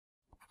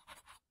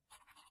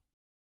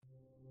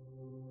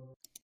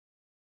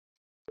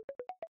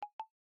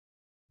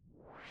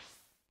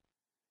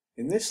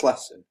In this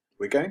lesson,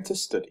 we're going to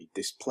study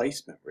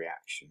displacement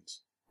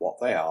reactions, what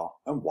they are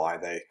and why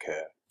they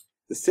occur.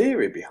 The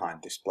theory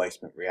behind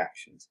displacement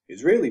reactions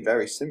is really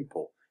very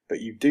simple,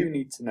 but you do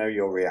need to know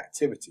your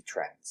reactivity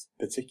trends,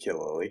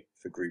 particularly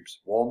for groups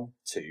 1,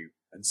 2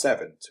 and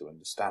 7 to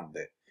understand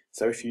it.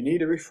 So if you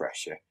need a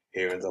refresher,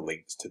 here are the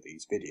links to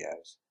these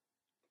videos.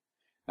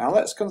 Now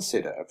let's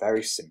consider a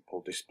very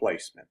simple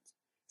displacement.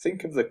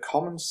 Think of the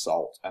common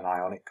salt and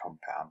ionic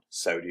compound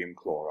sodium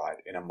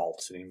chloride in a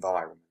molten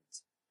environment.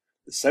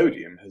 The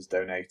sodium has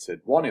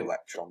donated one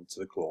electron to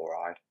the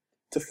chloride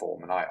to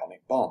form an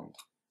ionic bond,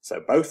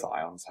 so both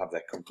ions have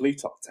their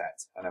complete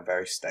octet and are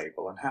very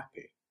stable and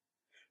happy.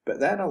 But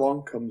then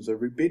along comes a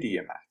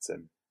rubidium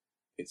atom.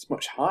 It's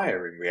much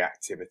higher in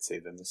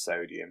reactivity than the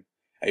sodium,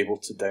 able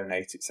to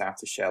donate its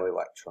outer shell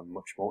electron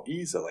much more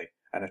easily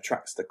and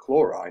attracts the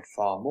chloride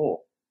far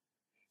more.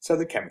 So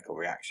the chemical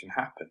reaction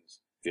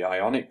happens. The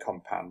ionic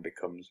compound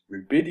becomes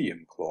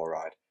rubidium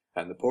chloride,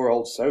 and the poor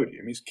old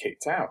sodium is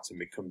kicked out and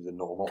becomes a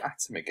normal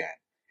atom again.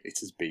 It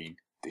has been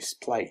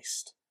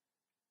displaced.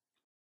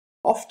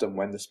 Often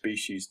when the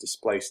species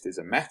displaced is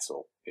a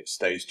metal, it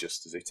stays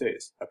just as it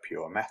is, a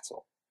pure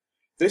metal.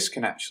 This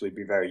can actually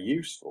be very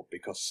useful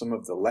because some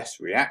of the less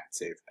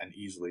reactive and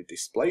easily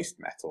displaced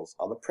metals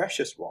are the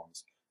precious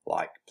ones,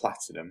 like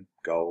platinum,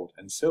 gold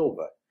and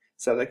silver,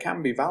 so there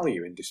can be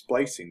value in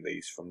displacing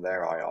these from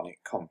their ionic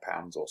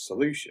compounds or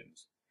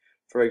solutions.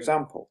 For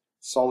example,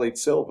 solid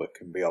silver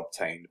can be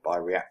obtained by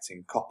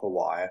reacting copper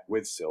wire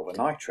with silver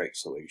nitrate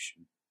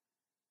solution.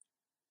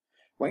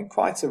 When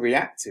quite a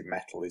reactive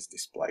metal is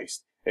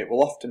displaced, it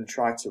will often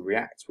try to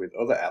react with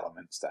other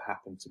elements that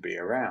happen to be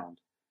around.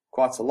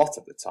 Quite a lot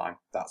of the time,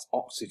 that's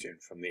oxygen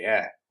from the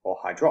air or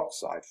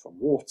hydroxide from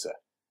water.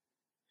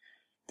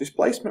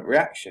 Displacement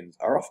reactions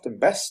are often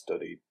best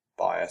studied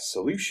by a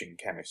solution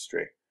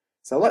chemistry,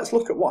 so let's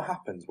look at what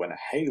happens when a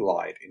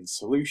halide in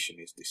solution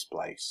is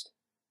displaced.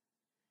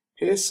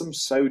 Here's some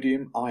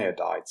sodium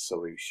iodide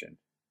solution.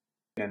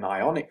 In an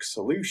ionic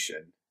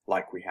solution,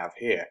 like we have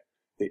here,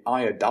 the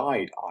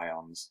iodide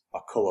ions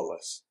are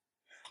colourless.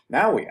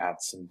 Now we add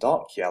some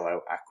dark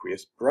yellow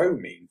aqueous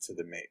bromine to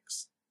the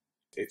mix.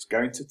 It's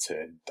going to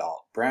turn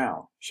dark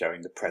brown,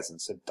 showing the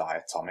presence of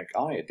diatomic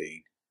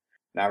iodine.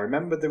 Now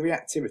remember the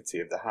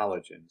reactivity of the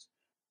halogens.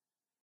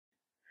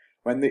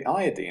 When the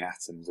iodine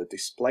atoms are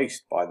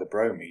displaced by the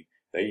bromine,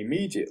 they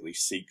immediately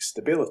seek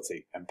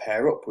stability and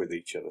pair up with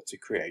each other to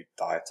create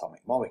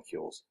diatomic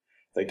molecules.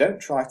 They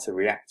don't try to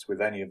react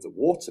with any of the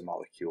water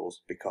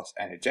molecules because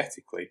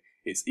energetically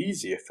it's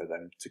easier for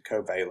them to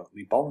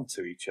covalently bond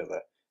to each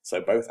other,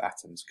 so both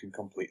atoms can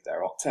complete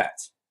their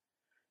octet.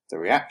 The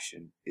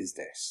reaction is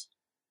this.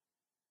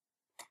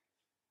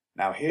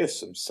 Now here's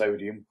some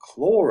sodium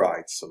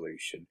chloride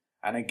solution,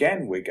 and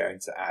again we're going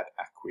to add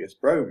aqueous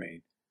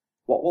bromine.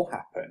 What will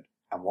happen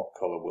and what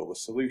colour will the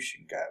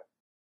solution go?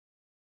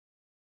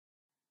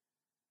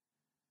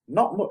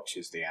 Not much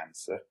is the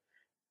answer.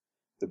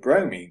 The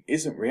bromine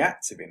isn't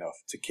reactive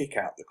enough to kick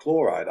out the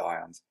chloride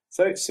ions,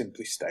 so it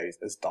simply stays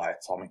as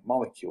diatomic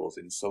molecules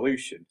in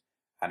solution,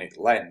 and it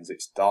lends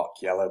its dark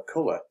yellow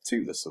colour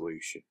to the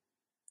solution.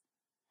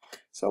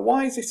 So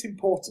why is it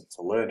important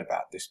to learn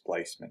about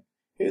displacement?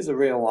 Here's a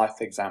real-life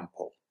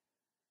example.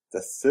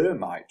 The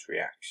thermite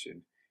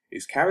reaction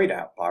is carried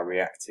out by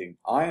reacting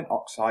iron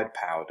oxide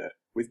powder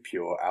with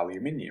pure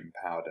aluminium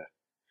powder.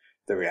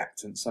 The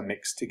reactants are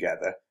mixed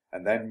together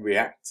and then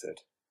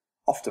reacted,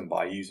 often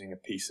by using a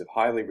piece of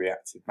highly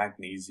reactive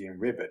magnesium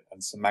ribbon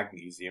and some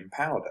magnesium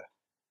powder.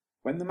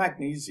 When the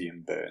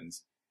magnesium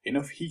burns,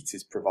 enough heat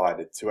is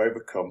provided to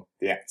overcome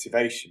the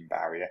activation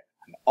barrier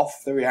and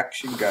off the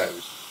reaction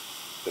goes.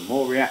 The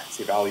more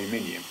reactive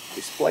aluminium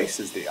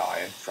displaces the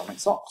iron from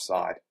its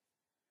oxide.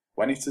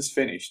 When it has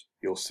finished,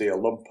 you'll see a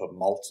lump of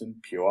molten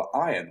pure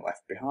iron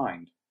left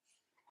behind.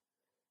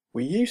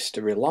 We used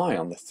to rely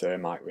on the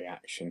thermite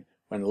reaction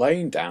when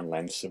laying down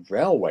lengths of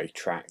railway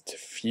track to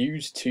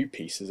fuse two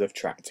pieces of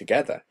track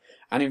together,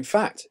 and in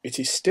fact it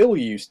is still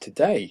used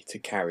today to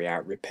carry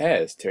out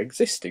repairs to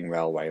existing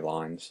railway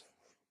lines.